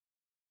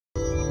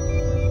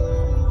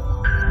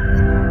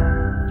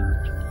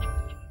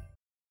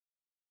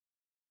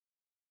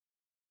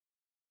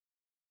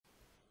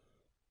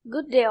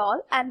Good day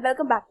all and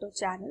welcome back to our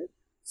channel.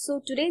 So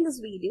today in this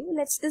video,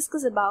 let's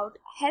discuss about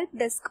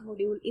Helpdesk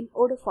module in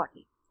Odoo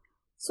 40.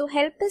 So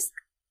Helpdesk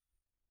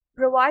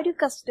provide your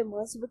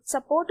customers with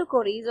support to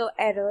queries or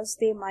errors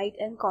they might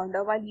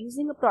encounter while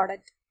using a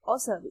product or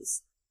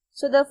service.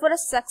 So therefore, a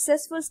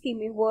successful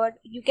scheme where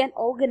you can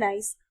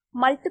organize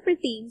multiple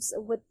teams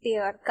with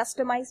their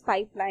customized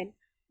pipeline,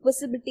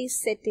 visibility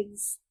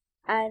settings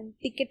and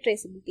ticket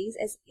traceabilities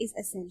is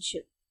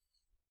essential.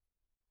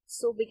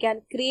 So we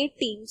can create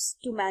teams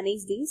to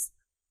manage these.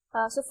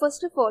 So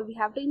first of all, we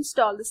have to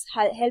install this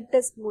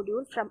Helpdesk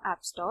module from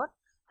App Store,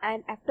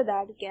 and after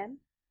that you can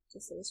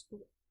just search for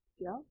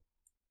here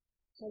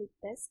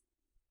Helpdesk.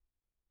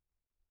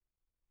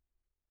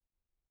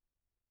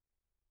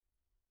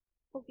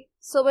 Okay,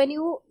 so when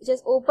you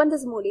just open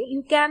this module,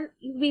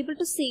 you'll be able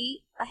to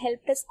see a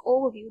Helpdesk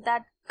overview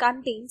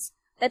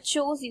that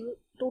shows you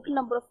total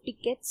number of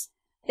tickets,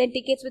 then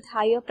tickets with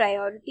higher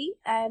priority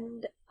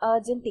and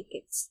urgent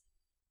tickets.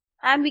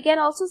 And we can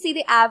also see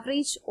the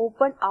average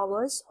open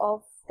hours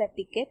of the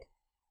ticket,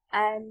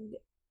 and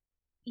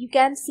you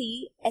can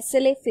see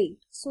SLA failed.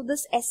 So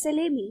this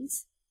SLA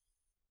means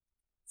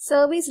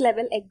service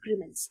level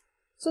agreements.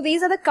 So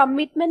these are the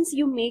commitments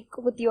you make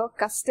with your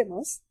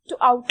customers to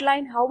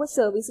outline how a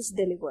service is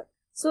delivered.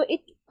 So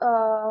it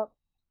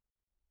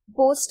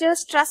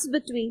bolsters trust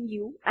between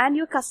you and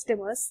your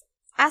customers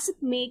as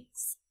it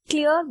makes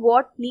clear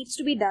what needs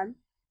to be done,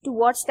 to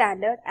what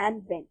standard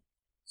and when.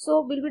 So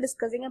we'll be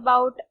discussing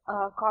about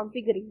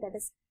configuring, that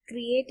is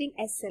creating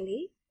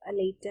SLA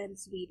later in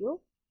this video,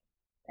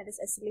 that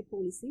is SLA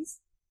policies.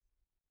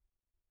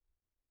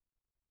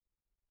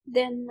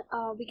 Then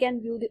we can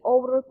view the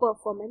overall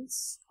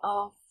performance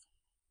of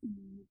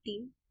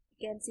team.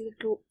 You can see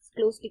the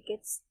closed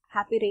tickets,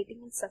 happy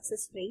rating and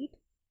success rate,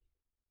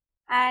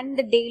 and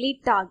the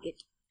daily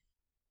target.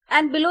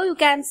 And below you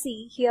can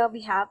see here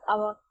we have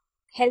our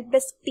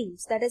Helpdesk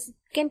teams, that is you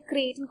can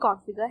create and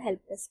configure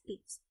Helpdesk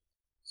teams.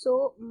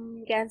 So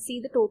you can see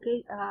the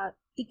total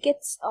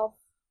tickets of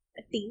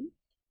a team,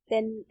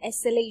 then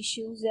SLA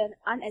issues and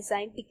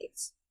unassigned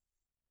tickets.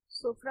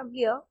 So from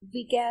here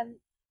we can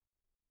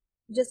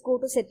just go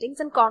to settings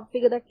and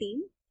configure the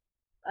team,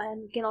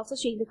 and we can also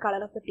change the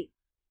color of the team.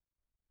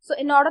 So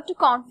in order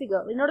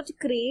to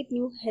create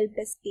new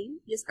Helpdesk team,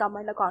 just come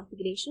under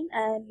configuration,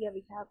 and here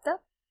we have the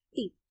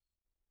team.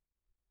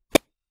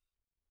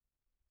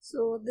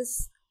 So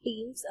this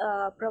teams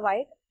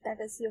provide, that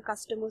is your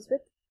customers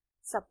with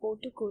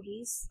support to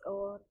queries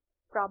or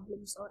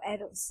problems or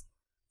errors.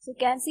 So you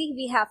can see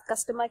we have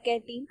customer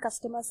care team,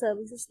 customer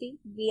services team,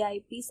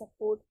 VIP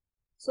support.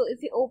 So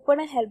if you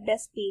open a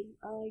Helpdesk team,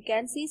 you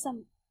can see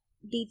some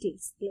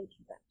details like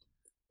that.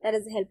 That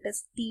is the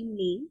Helpdesk team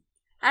name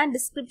and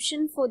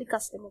description for the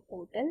customer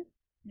portal,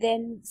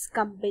 then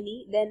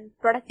company, then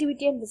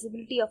productivity and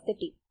visibility of the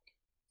team.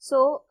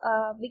 So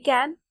we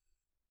can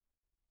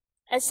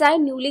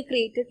assign newly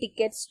created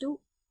tickets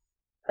to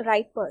a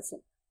right person.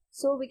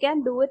 So we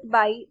can do it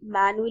by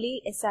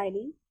manually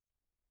assigning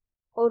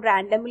or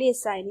randomly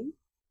assigning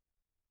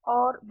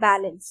or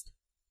balanced.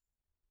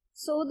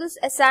 So this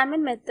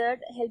assignment method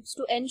helps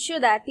to ensure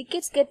that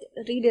tickets get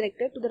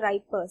redirected to the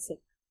right person.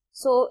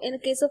 So in the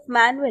case of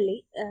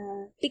manually,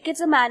 tickets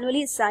are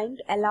manually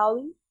assigned,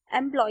 allowing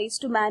employees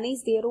to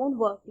manage their own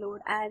workload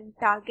and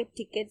target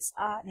tickets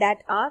that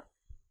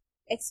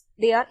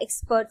they are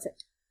experts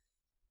at.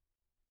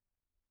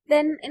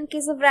 Then in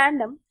case of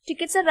random,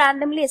 tickets are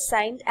randomly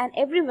assigned and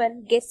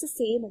everyone gets the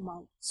same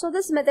amount. So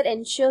this method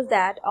ensures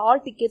that all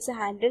tickets are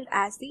handled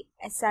as the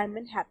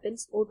assignment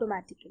happens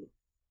automatically.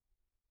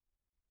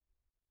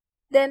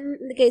 Then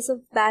in the case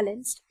of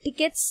balanced,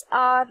 tickets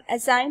are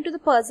assigned to the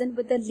person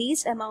with the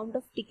least amount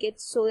of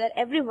tickets so that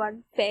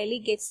everyone fairly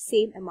gets the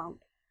same amount.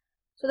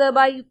 So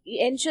thereby you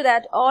ensure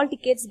that all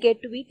tickets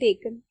get to be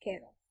taken care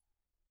of.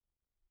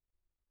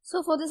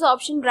 So for this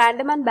option,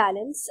 random and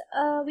balanced,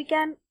 we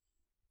can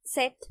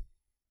set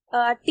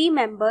team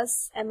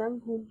members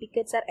among whom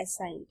tickets are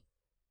assigned.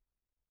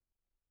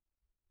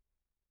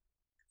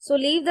 So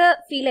leave the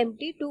field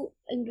empty to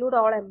include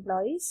all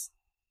employees.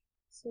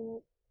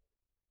 So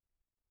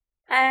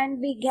and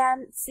we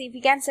can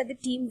set the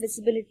team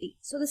visibility.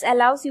 So this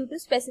allows you to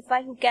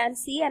specify who can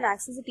see and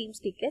access the team's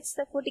tickets.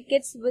 Therefore,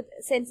 tickets with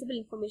sensible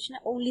information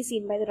are only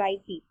seen by the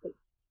right people.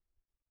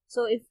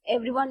 So if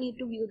everyone need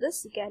to view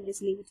this, you can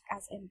just leave it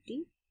as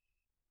empty.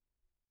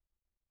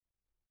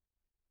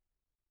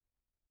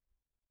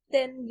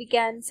 Then we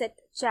can set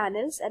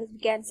channels, and we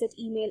can set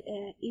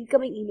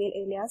incoming email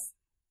alias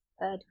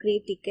to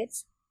create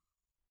tickets.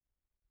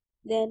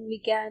 Then we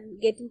can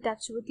get in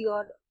touch with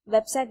your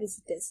website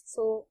visitors.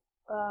 So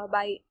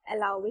by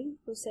allowing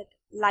to set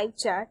live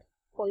chat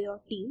for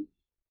your team.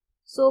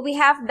 So we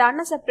have done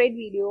a separate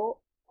video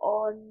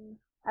on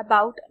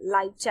about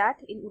live chat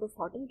in Odoo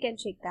 40. You can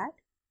check that.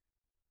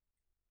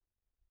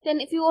 Then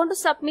if you want to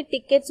submit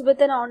tickets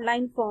with an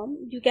online form,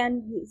 you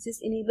can use this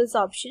enables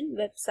option,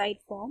 website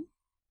form.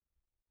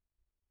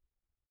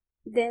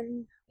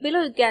 Then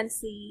below you can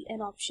see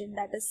an option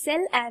that is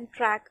sell and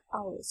track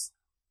hours.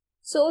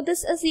 So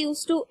this is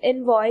used to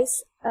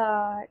invoice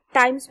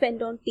time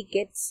spent on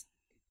tickets.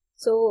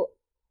 So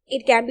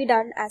it can be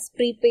done as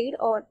prepaid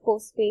or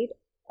postpaid.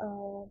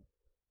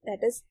 That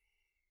is,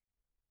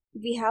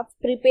 we have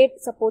prepaid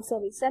support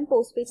service and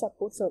postpaid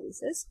support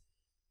services.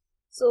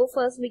 So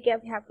first we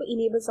have to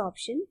enable this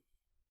option.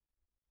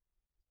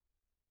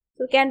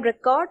 So you can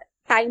record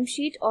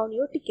timesheet on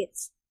your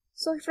tickets.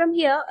 So from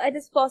here it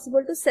is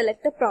possible to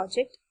select a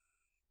project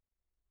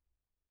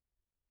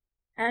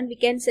and we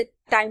can set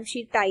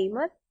timesheet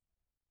timer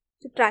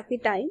to track the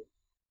time.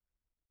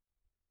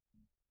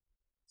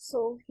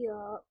 So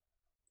here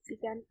we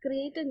can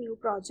create a new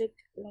project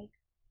like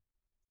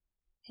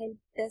help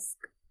desk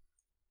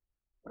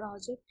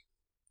project.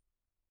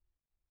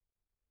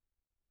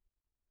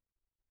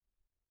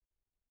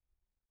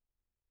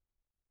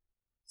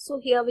 So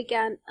here we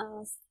can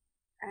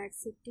add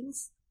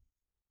settings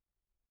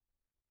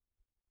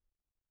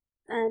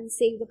and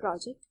save the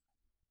project.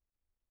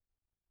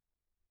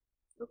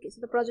 Okay,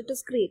 so the project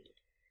is created.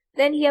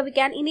 Then here we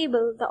can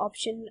enable the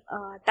option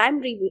time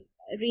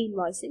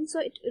re-invoicing. So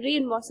it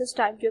re-invoices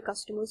time to your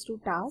customers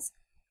through task.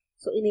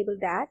 So enable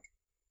that.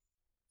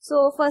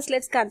 So first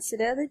let's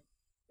consider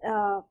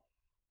the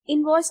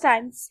invoice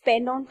time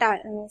spent on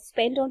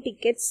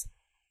tickets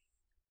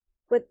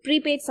with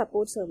prepaid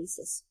support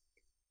services.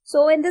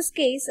 So in this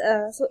case,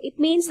 so it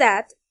means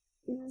that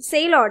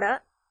sale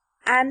order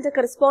and the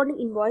corresponding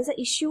invoice are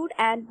issued,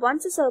 and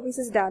once the service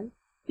is done,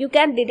 you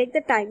can deduct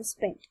the time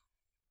spent.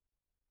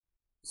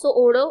 So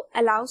Odoo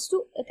allows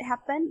to it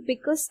happen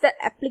because the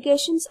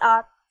applications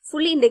are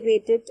fully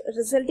integrated,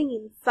 resulting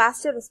in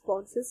faster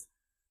responses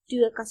to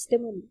your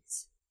customer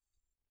needs.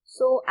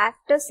 So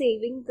after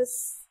saving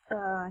this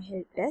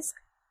help desk,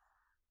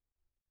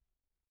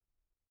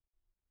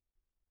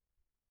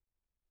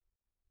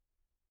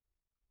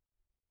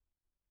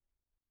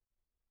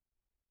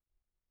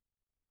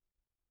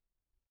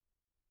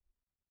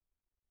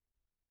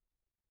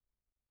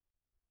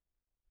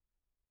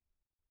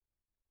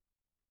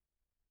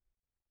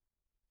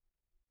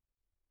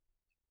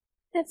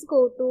 let's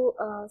go to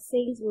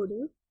sales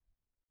module.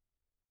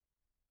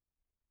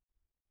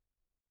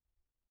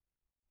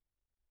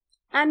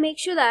 And make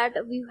sure that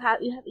you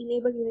have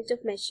enabled unit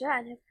of measure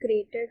and have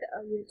created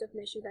a unit of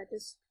measure that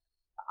is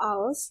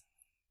hours.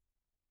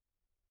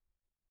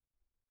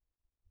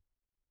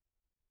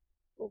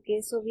 Okay,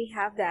 so we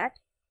have that.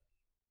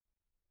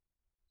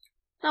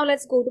 Now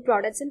let's go to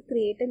products and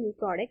create a new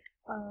product.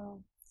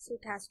 So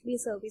it has to be a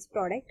service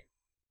product.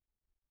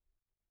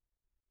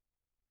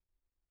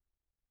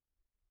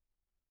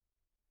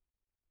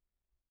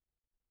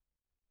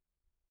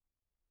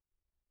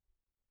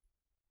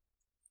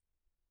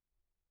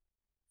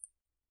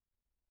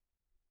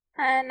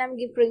 And I'm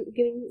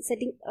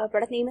setting a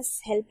product name as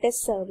help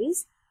desk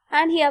service,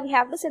 and here we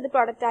have to set the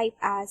product type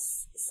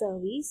as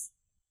service.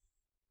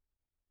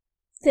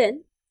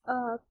 Then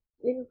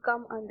we'll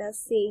come under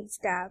sales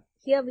tab.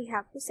 Here we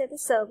have to set a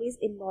service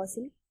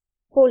invoicing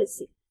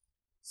policy.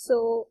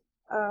 So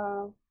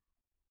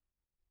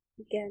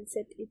we can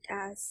set it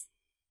as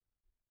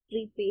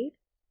prepaid,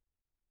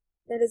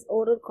 that is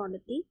order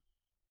quantity.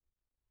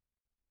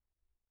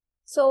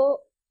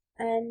 So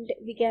and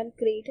we can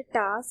create a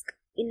task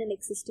in an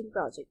existing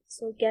project.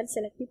 So we can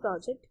select the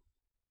project.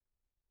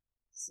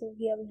 So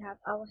here we have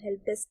our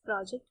help desk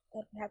project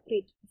that we have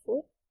created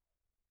before.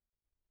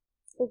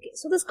 Okay,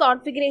 so this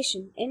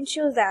configuration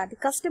ensures that the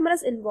customer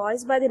is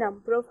invoiced by the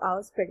number of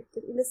hours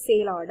predicted in the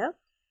sale order,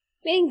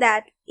 meaning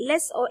that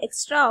less or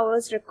extra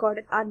hours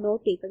recorded are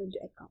not taken into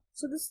account.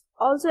 So this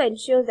also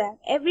ensures that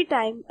every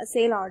time a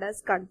sale order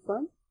is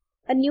confirmed,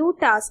 a new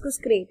task is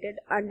created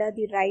under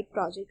the right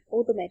project,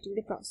 automating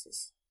the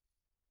process.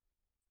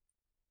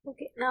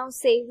 Okay, now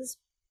save this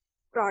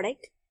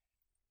product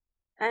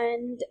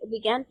and we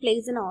can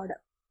place an order.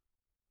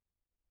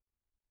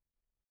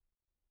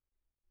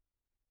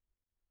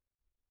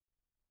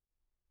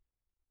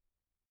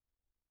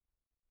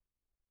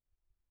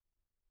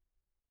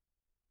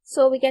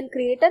 So we can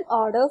create an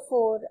order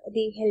for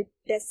the help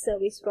desk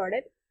service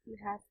product we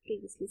have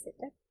previously set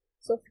up.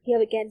 So here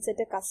we can set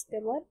a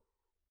customer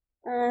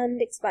and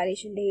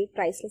expiration date,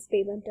 priceless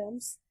payment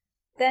terms.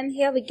 Then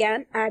here we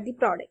can add the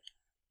product.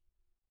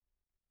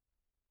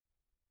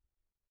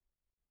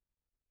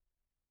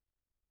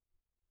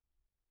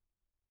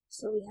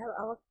 So we have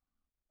our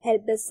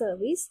help desk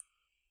service.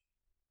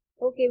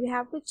 Okay, we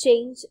have to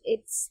change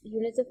its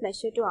units of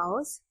measure to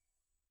hours.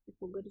 I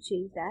forgot to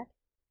change that.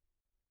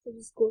 So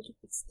just go to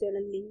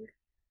external link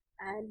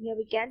and here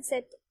we can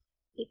set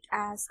it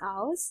as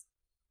hours.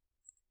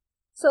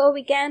 So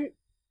we can,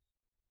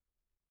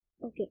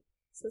 okay,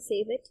 so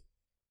save it.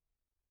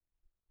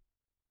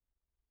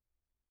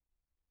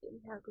 We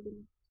have to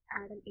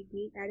add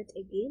it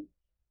again.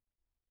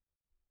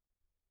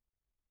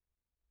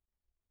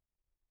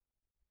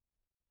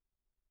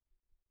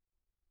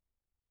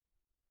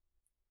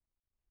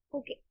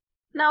 Okay,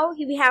 now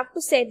we have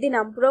to set the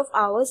number of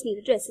hours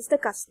needed to assist the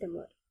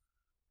customer.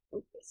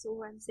 Okay,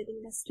 so I'm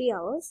setting as 3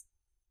 hours,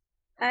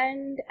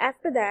 and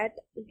after that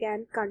we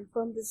can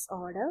confirm this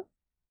order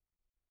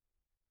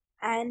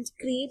and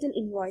create an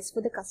invoice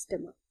for the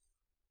customer.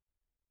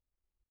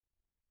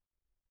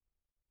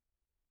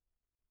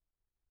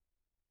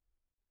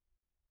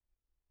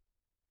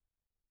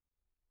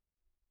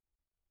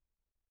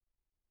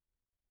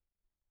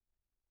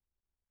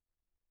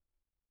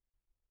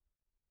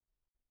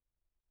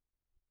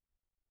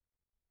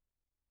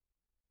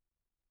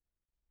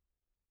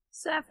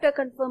 So after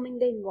confirming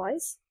the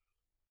invoice,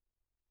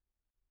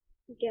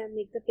 you can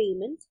make the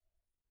payment.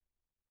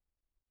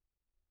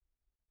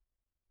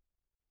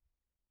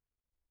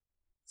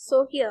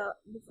 So here,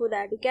 before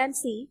that, you can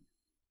see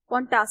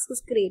one task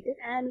is created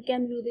and we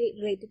can view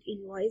the related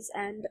invoice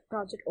and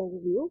project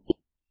overview.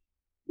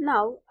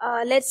 Now,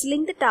 let's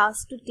link the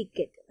task to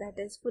ticket.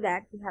 That is, for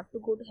that, we have to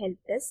go to help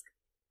desk.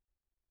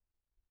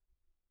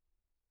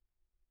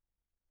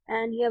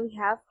 And here we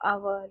have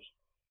our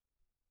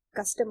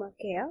customer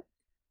care.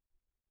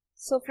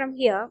 So from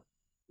here,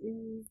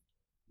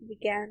 we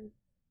can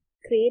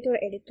create or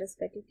edit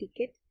respective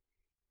ticket.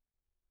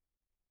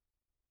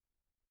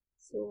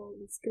 So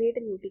let's create a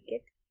new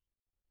ticket.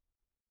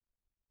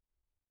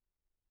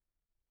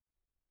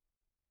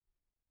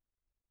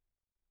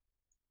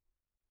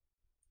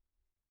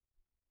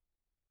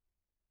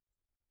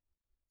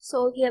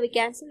 So here we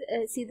can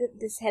see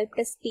this help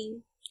desk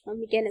team, and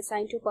we can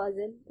assign to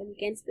person. Then we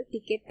can set the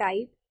ticket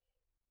type,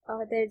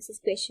 whether it's a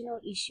question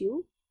or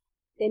issue.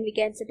 Then we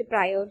can set a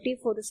priority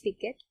for this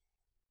ticket.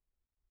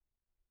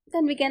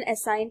 Then we can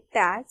assign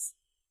tags.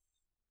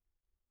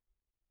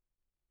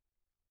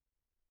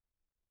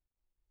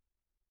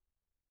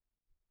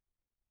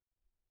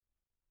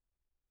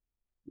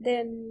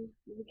 Then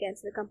we can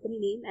set the company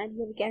name, and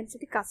here we can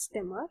set the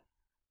customer.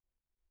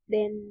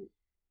 Then,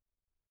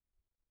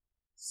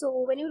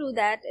 so when you do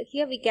that,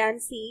 here we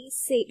can see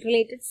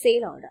related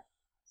sale order.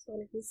 So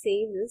let me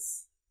save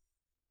this.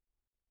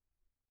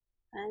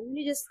 And when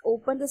you just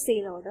open the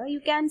sale order,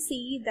 you can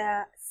see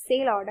the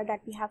sale order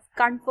that we have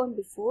confirmed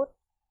before,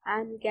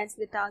 and we can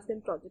see the task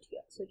and project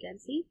here. So you can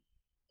see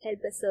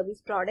help desk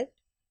service product.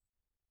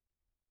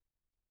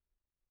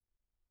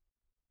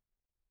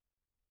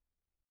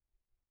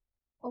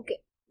 Okay,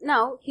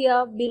 now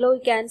here below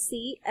you can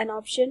see an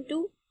option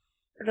to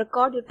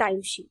record your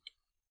timesheet.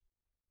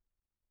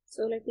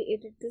 So let me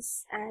edit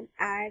this and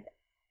add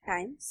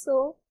time.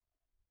 So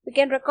we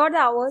can record the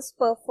hours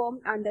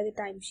performed under the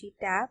timesheet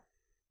tab.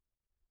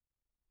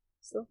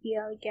 So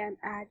here we can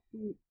add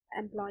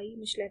employee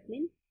Michelle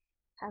admin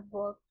have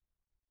worked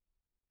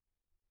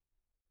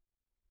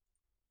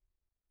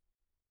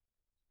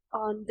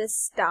on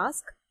this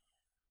task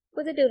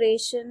for the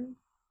duration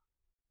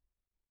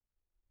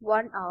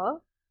 1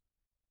 hour.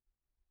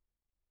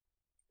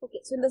 Okay,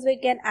 so in this way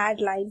you can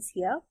add lines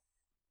here.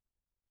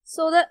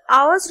 So the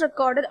hours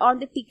recorded on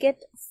the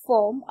ticket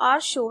form are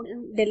shown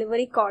in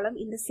delivery column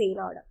in the sale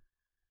order.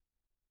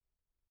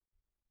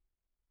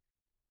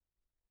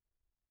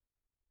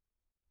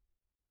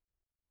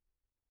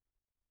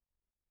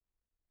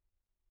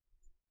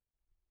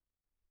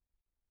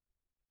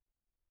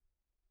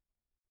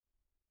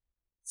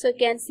 So you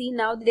can see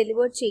now the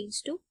delivered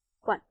changed to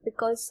 1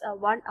 because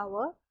 1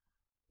 hour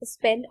is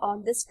spent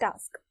on this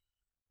task.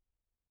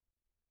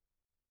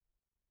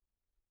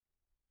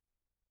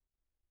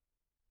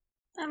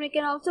 And we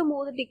can also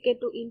move the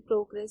ticket to in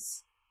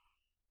progress.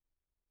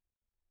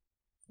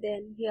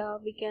 Then here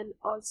we can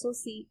also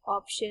see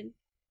option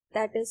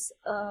that is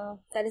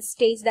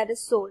stage that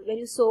is sold. When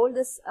you solve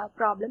this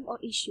problem or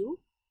issue,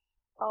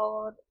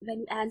 or when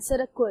you answer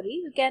a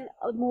query, you can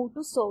move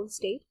to sold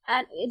state,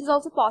 and it is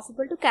also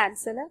possible to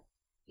cancel a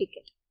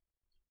ticket.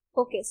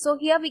 Okay, so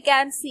here we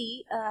can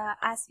see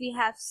as we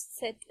have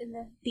set in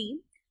the theme,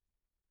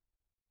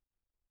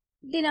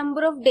 the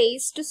number of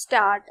days to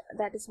start,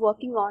 that is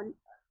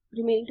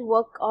remaining to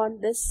work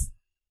on this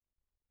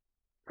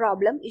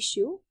problem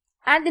issue,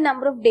 and the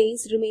number of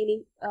days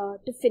remaining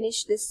to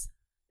finish this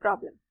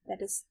problem,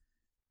 that is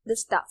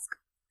this task.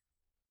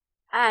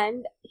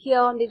 And here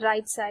on the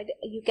right side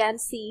you can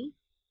see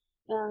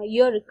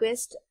your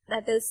request,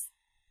 that is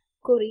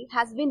query,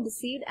 has been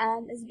received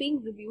and is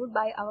being reviewed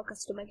by our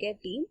customer care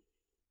team.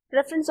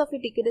 Reference of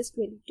your ticket is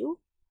 22,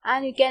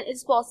 and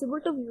it's possible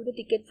to view the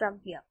ticket from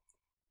here.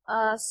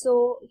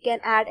 So you can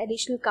add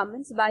additional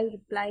comments by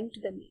replying to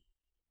the mail.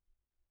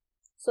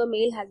 So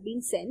mail has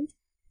been sent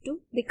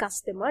to the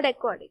customer,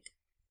 record it.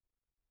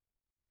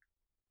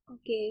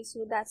 Okay,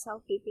 so that's how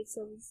prepaid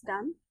service is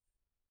done.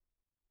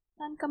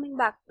 And coming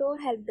back to our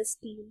help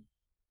desk team.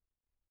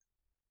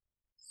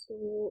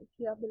 So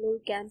here below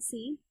you can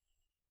see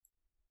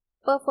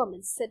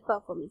performance, set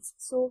performance.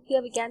 So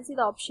here we can see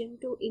the option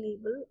to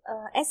enable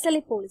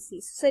SLA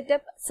policies. Set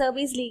up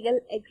service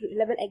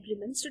level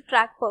agreements to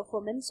track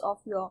performance of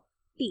your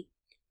team.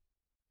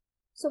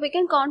 So we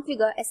can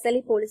configure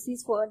SLA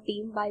policies for a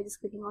team by just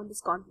clicking on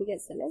this configure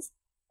SLAs,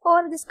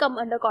 or this come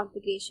under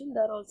configuration.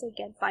 There also you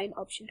can find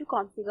option to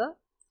configure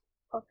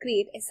or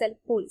create SLA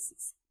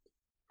policies.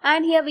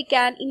 And here we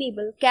can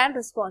enable canned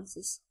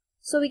responses.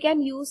 So we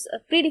can use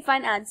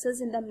predefined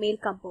answers in the mail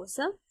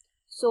composer.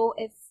 So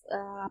if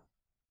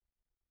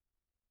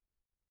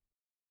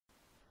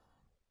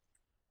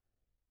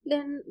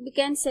Then we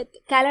can set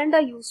calendar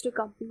used to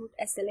compute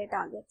SLA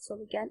target. So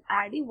we can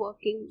add a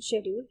working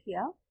schedule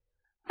here.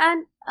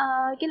 And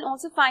you can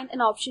also find an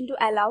option to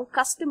allow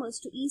customers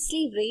to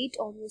easily rate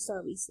on your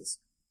services.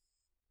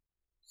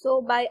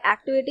 So by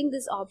activating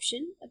this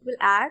option, it will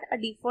add a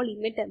default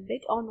email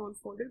template on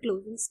non-folded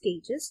closing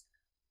stages.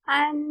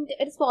 And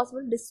it is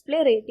possible to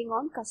display rating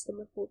on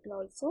customer portal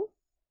also.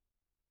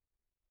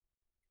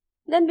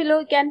 Then below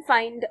you can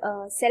find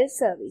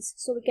self-service.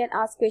 So we can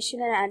ask question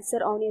and answer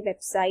on your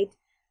website.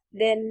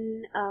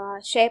 Then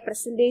share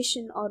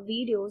presentation or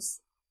videos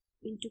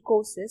into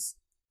courses,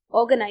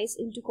 organize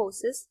into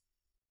courses.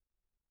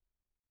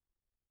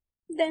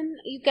 Then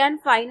you can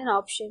find an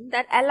option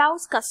that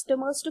allows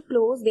customers to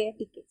close their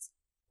tickets.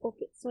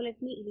 Okay, so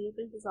let me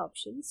enable these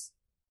options.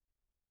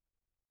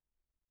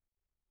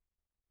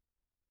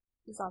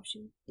 This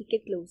option,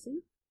 ticket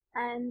closing,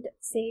 and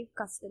save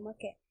customer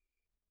care.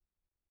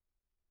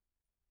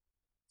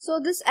 So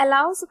this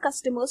allows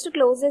customers to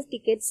close their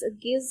tickets,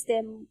 gives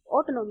them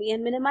autonomy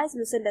and minimize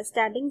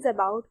misunderstandings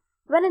about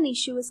when an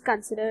issue is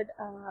considered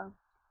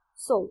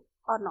solved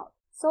or not.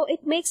 So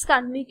it makes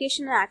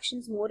communication and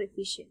actions more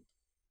efficient.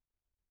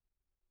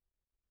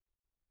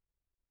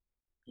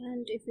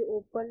 And if you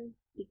open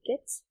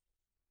tickets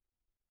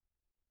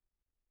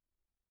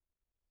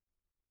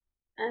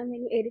and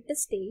when you edit the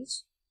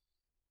stage,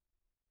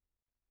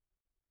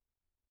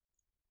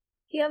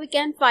 here we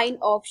can find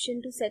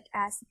option to set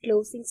as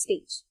closing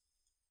stage.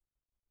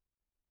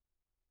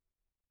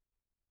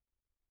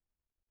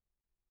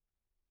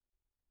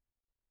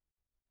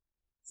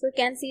 So you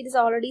can see it is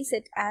already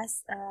set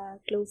as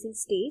closing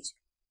stage.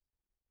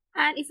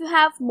 And if you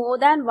have more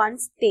than one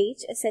stage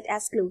set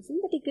as closing,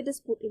 the ticket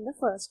is put in the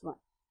first one.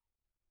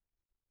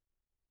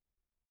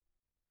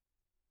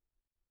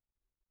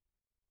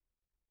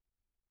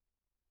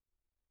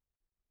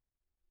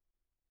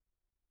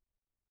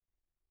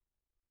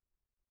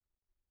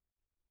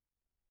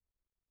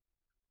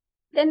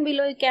 Then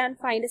below you can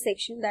find a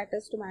section that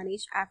is to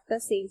manage after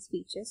sales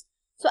features.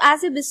 So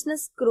as your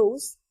business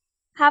grows,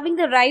 having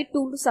the right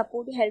tool to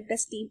support your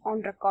helpdesk team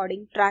on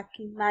recording,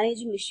 tracking,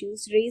 managing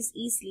issues raised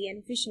easily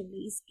and efficiently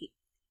is key.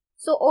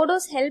 So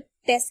Odoo's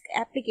Helpdesk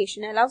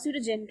application allows you to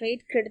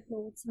generate credit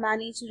notes,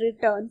 manage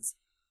returns,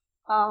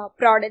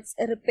 products,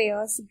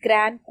 repairs,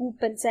 grant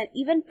coupons, and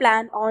even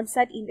plan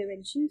on-site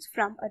interventions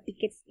from a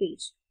tickets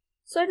page.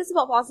 So it is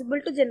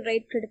possible to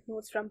generate credit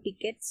notes from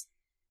tickets,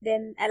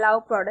 then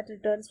allow product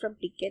returns from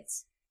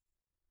tickets,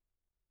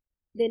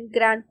 then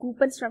grant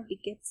coupons from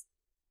tickets,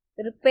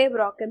 repair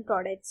broken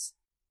products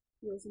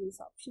using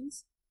these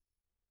options.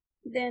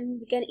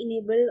 Then we can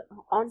enable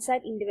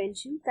on-site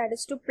intervention, that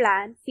is to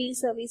plan field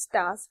service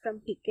tasks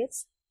from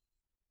tickets.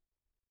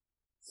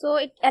 So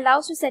it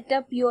allows to set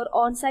up your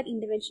on-site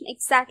intervention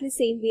exactly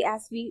same way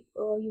as you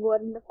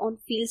were on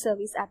field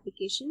service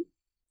application.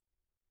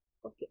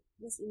 Okay,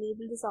 just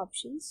enable these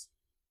options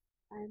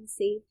and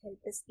save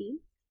helpdesk team.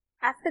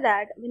 After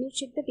that, when you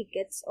check the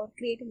tickets or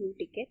create a new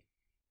ticket,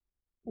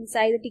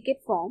 inside the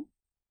ticket form,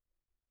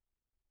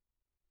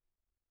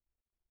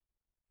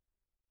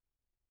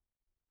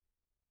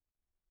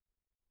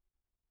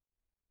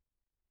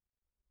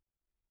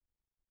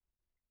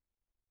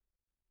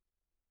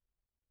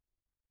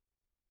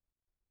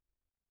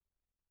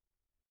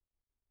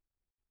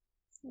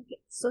 okay,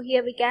 so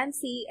here we can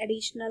see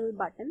additional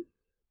button,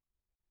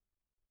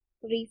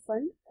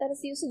 refund, that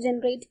is used to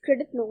generate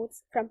credit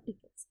notes from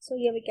tickets. So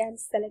here we can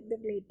select the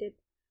related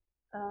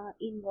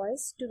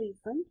invoice to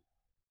refund,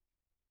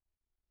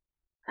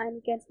 and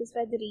we can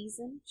specify the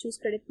reason, choose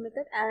credit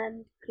method,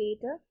 and create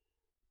a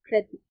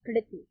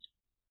credit note.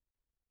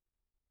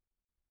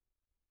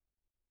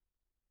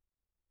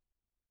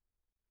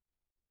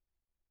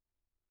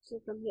 So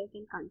from here we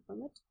can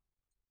confirm it.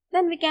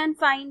 Then we can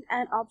find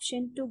an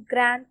option to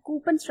grant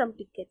coupons from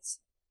tickets.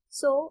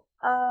 So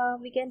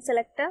we can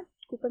select a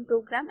coupon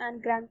program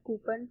and grant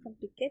coupon from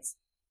tickets.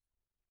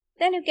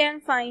 Then you can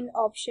find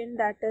option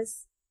that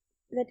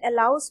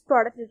allows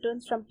product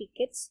returns from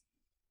tickets.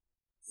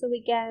 So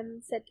we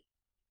can set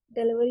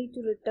delivery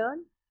to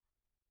return,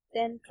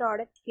 then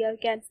product, here you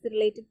can see the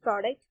related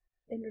product,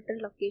 then return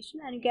location,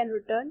 and you can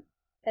return,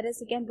 that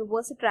is you can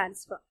reverse a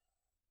transfer.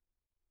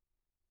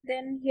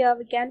 Then here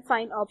we can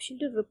find option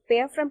to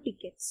repair from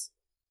tickets.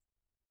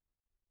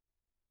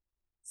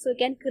 So you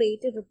can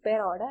create a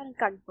repair order and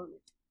confirm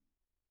it.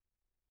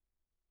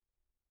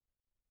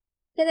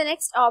 Then the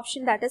next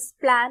option, that is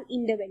plan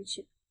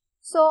intervention.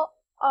 So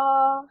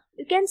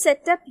you can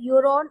set up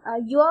your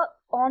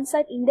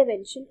on-site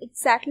intervention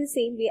exactly the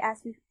same way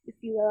as if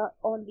you are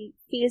on the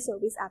field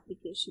service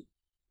application.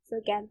 So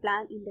you can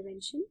plan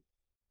intervention.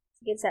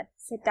 You can set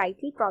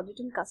title, project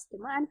and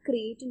customer, and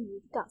create a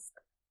new task.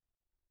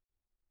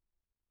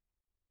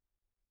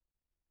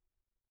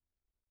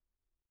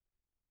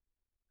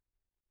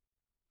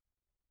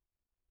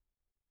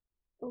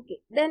 Okay,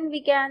 then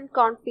we can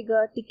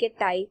configure ticket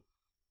type,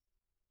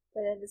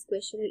 whether this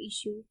question or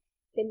issue.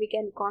 Then we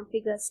can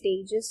configure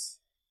stages,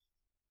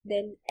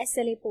 then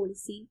SLA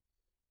policy.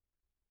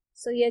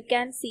 So you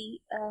can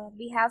see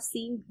we have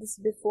seen this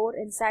before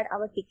inside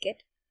our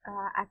ticket.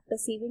 After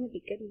saving a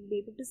ticket, you'll be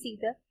able to see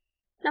the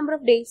number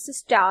of days to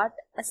start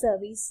a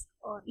service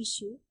or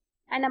issue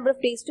and number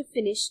of days to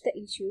finish the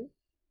issue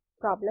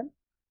problem.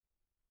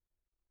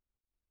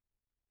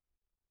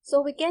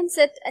 So we can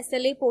set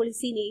SLA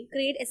policy name,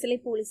 create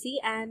SLA policy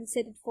and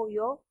set it for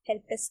your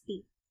help desk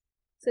team.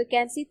 So you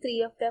can see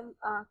three of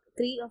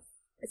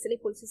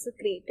SLA policies are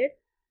created.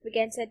 We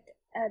can set,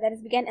 that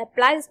is, we can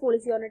apply this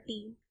policy on a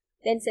team,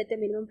 then set the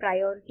minimum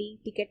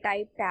priority, ticket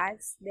type,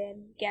 tags,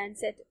 then we can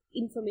set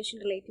information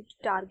related to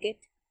target.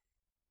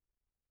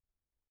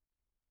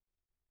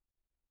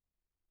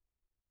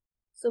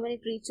 So when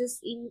it reaches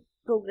in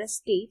progress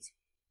stage,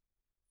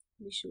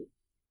 we should,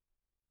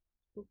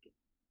 okay.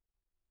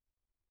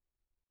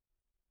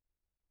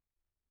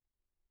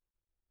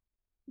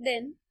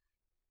 Then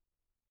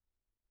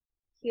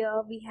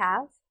here we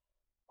have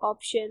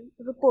option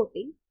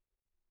reporting.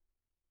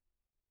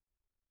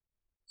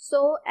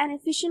 So an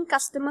efficient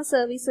customer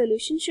service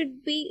solution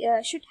should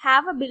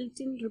have a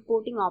built-in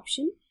reporting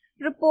option.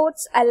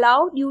 Reports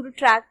allow you to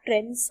track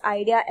trends,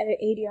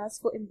 areas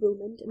for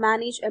improvement,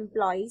 manage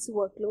employees'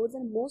 workloads,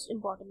 and most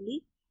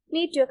importantly,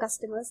 meet your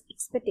customers'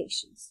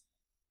 expectations.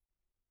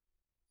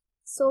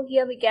 So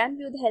here we can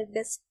view the help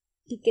desk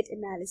ticket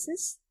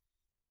analysis.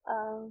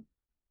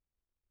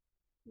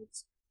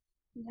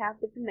 We have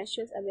different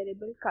measures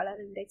available: color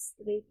index,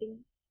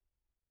 rating,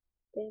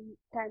 then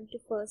time to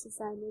first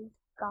assignment,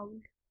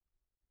 count.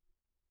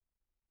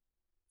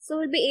 So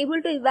we'll be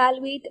able to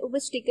evaluate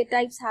which ticket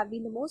types have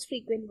been the most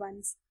frequent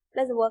ones,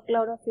 plus the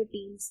workload of your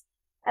teams.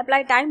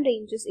 Apply time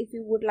ranges if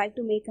you would like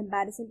to make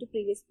comparison to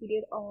previous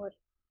period or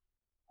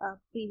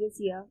previous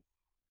year.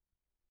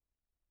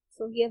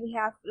 So here we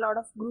have a lot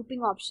of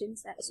grouping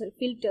options,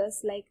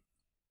 filters, like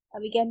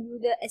we can view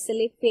the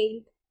SLA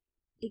failed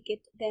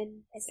ticket,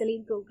 then SLA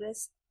in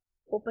progress,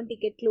 open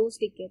ticket,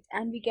 closed ticket,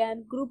 and we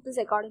can group this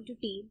according to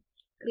team,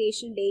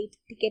 creation date,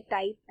 ticket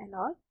type and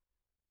all.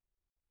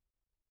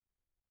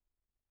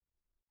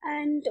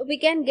 And we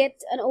can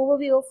get an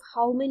overview of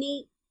how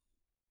many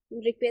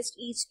requests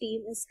each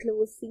team is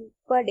closing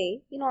per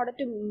day in order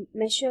to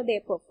measure their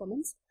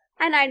performance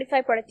and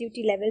identify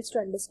productivity levels to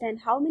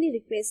understand how many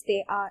requests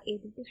they are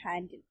able to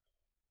handle.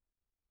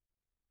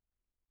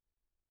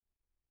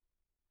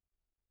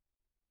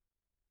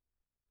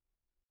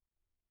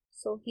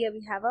 So here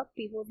we have a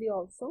pivot view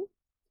also,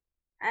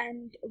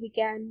 and we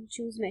can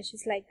choose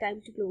measures like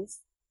time to close,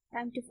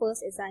 time to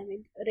first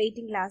assignment,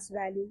 rating last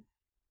value.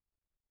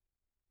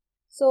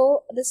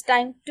 So this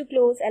time to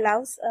close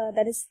allows,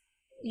 that is,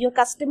 your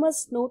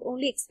customers not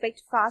only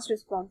expect fast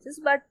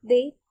responses, but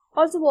they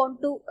also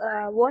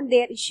want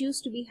their issues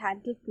to be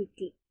handled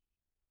quickly.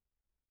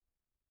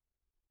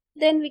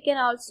 Then we can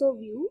also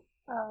view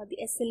the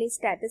SLA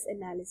status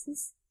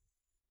analysis.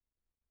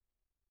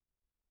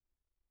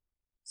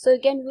 So you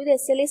can view the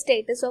SLA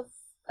status of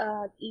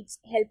each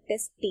help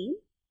desk team.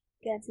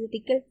 You can see the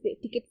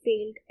ticket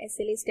failed,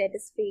 SLA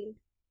status failed.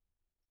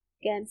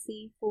 You can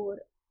see for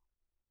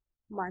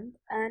month,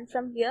 and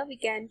from here we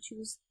can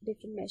choose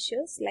different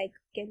measures, like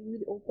can view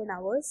the open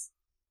hours,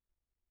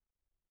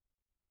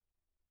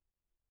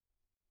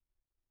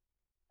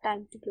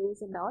 time to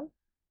close and all,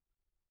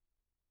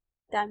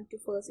 time to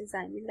first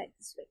assignment, like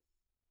this way.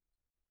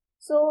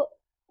 So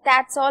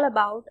that's all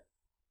about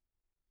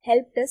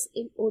help desk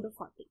in Odoo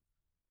 40.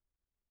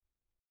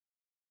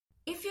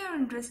 If you are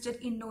interested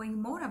in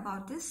knowing more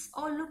about this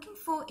or looking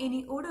for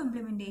any Odoo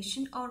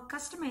implementation or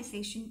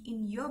customization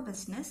in your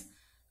business,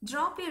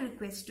 drop your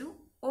request to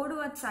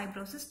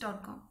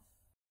odoo@cybrosys.com.